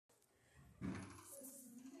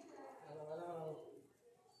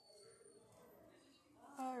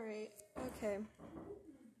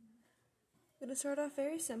to start off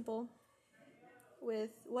very simple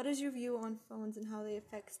with what is your view on phones and how they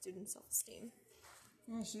affect student self-esteem?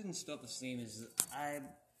 Well, student self-esteem is,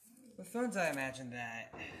 with phones, I imagine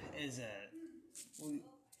that is in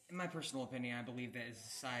my personal opinion, I believe that as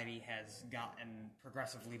society has gotten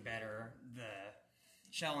progressively better, the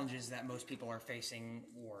challenges that most people are facing,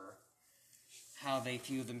 or how they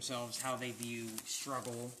view themselves, how they view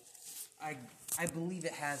struggle, I believe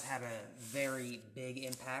it has had a very big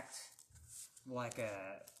impact.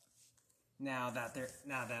 Now that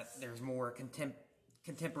there's more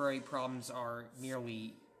contemporary problems are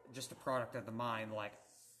merely just a product of the mind. Like,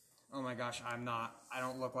 oh my gosh, I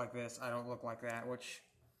don't look like this, I don't look like that. Which,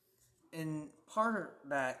 in part,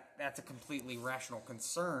 that's a completely rational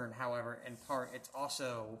concern. However, in part, it's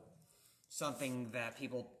also something that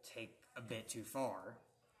people take a bit too far.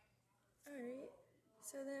 Alright.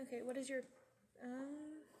 So then, okay, what is your,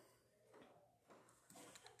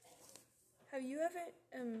 have you ever,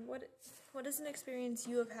 what is an experience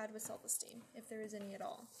you have had with self-esteem, if there is any at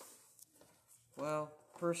all? Well,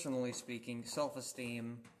 personally speaking,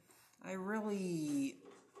 self-esteem, I've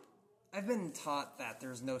been taught that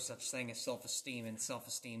there's no such thing as self-esteem, and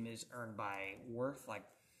self-esteem is earned by worth. Like,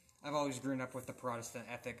 I've always grown up with the Protestant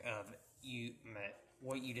ethic of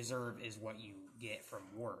what you deserve is what you get from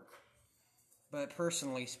work. But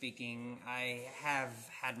personally speaking, I have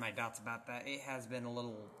had my doubts about that. It has been a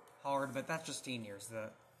little hard, but that's just teen years.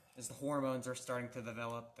 As the hormones are starting to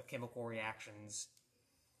develop, the chemical reactions,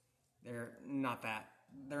 they're not that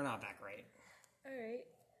great. Alright.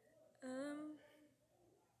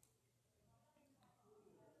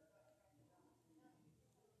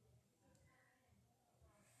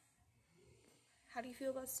 How do you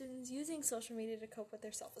feel about students using social media to cope with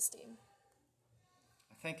their self-esteem?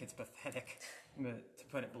 I think it's pathetic, to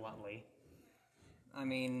put it bluntly. I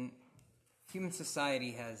mean, human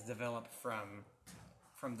society has developed from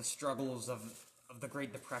the struggles of the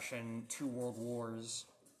Great Depression, 2 World Wars,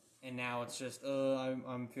 and now it's just,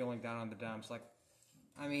 I'm feeling down on the dumps. Like,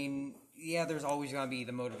 I mean, yeah, there's always going to be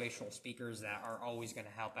the motivational speakers that are always going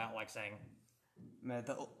to help out, like saying, that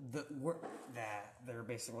they're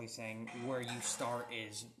basically saying where you start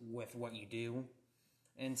is with what you do.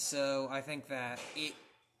 And so I think that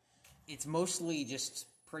it's mostly just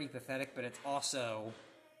pretty pathetic, but it also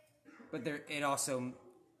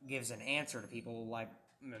gives an answer to people, like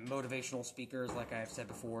motivational speakers, like I've said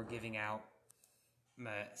before, giving out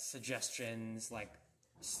suggestions, like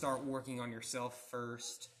start working on yourself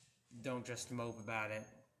first, don't just mope about it.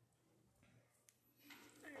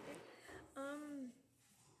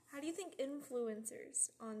 How do you think influencers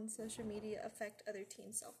on social media affect other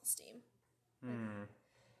teens' self-esteem?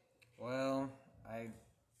 Well, I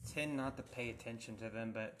tend not to pay attention to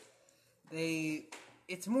them, but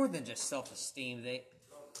it's more than just self-esteem.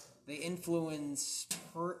 They influence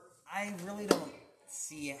I really don't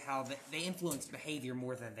see how they influence behavior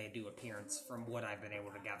more than they do appearance, from what I've been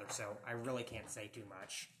able to gather, so I really can't say too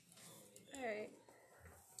much. Alright.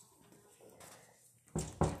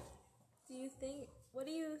 What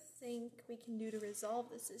do you think we can do to resolve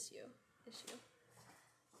this issue?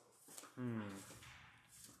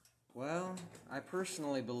 Well, I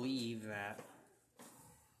personally believe that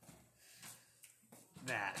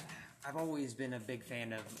I've always been a big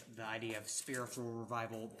fan of the idea of spiritual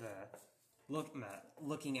revival,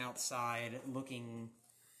 looking outside,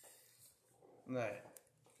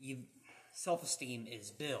 self-esteem is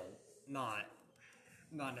built, not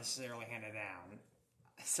necessarily handed down.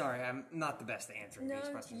 Sorry, I'm not the best at answering these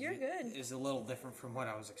questions. You're good. It's a little different from what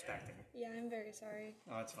I was expecting. Yeah, I'm very sorry.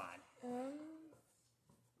 Oh, it's fine.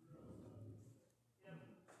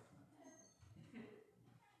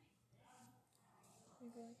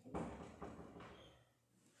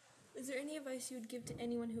 Is there any advice you would give to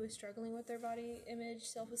anyone who is struggling with their body image,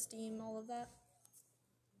 self-esteem, all of that?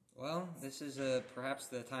 Well, this is perhaps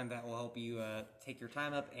the time that will help you take your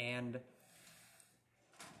time up, and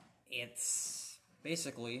it's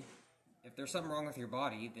basically, if there's something wrong with your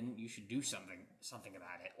body, then you should do something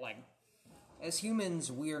about it. Like, as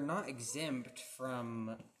humans, we are not exempt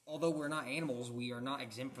from, although we're not animals, we are not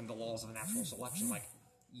exempt from the laws of natural selection. Like,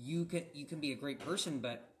 you can be a great person,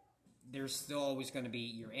 but there's still always going to be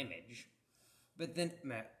your image. But then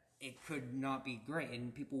it could not be great,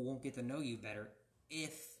 and people won't get to know you better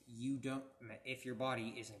if your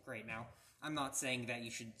body isn't great. Now, I'm not saying that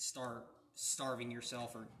you should start starving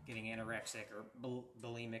yourself or getting anorexic or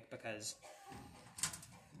bulimic, because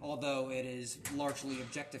although it is largely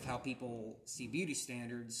objective how people see beauty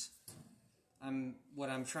standards, what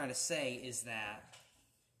I'm trying to say is that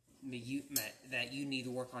you need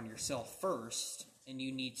to work on yourself first and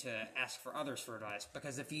you need to ask for others for advice.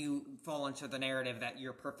 Because if you fall into the narrative that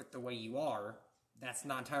you're perfect the way you are, that's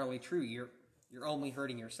not entirely true. You're only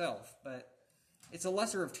hurting yourself. But it's a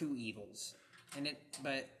lesser of two evils,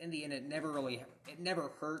 but in the end, it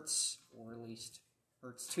never hurts, or at least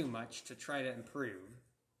hurts too much to try to improve.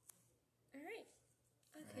 All right.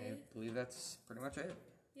 Okay. I believe that's pretty much it.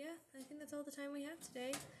 Yeah, I think that's all the time we have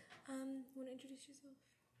today. Want to introduce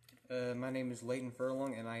yourself? My name is Leyton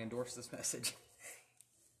Furlong, and I endorse this message.